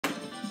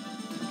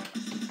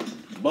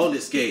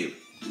Bonus game.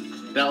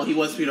 Now he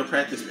wants me to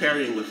practice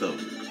parrying with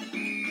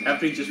him.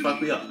 After he just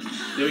fucked me up.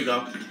 There we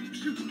go.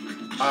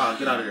 Ah,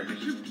 get out of here.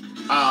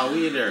 Ah,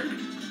 we in there.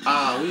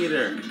 Ah, we in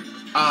there.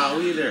 Ah,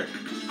 we in there.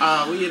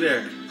 Ah, we in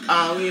there.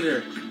 Ah, we in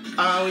there.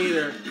 Ah, we in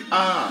there.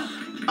 Ah,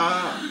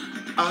 ah,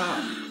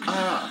 ah,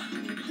 ah,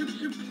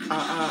 ah,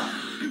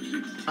 ah,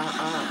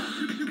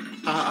 ah,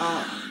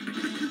 ah,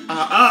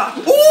 ah, ah.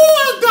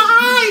 Ooh,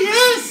 guy,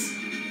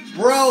 yes,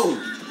 bro.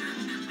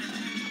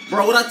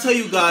 Bro, what I tell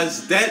you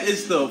guys, that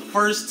is the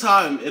first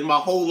time in my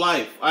whole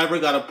life I ever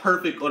got a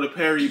perfect on a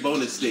parry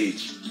bonus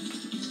stage.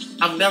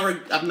 I've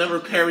never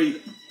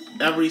parried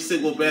every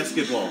single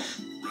basketball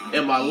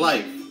in my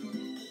life.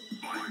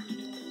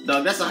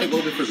 Dog, that's a hype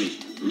moment for me.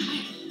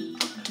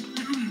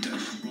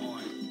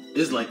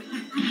 It's like,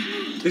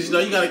 cause you know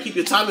you gotta keep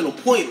your timing on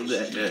point with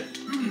that,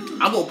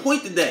 man. I'm on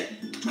point today.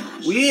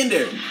 We in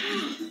there.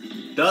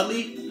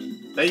 Dudley,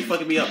 now you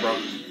fucking me up, bro.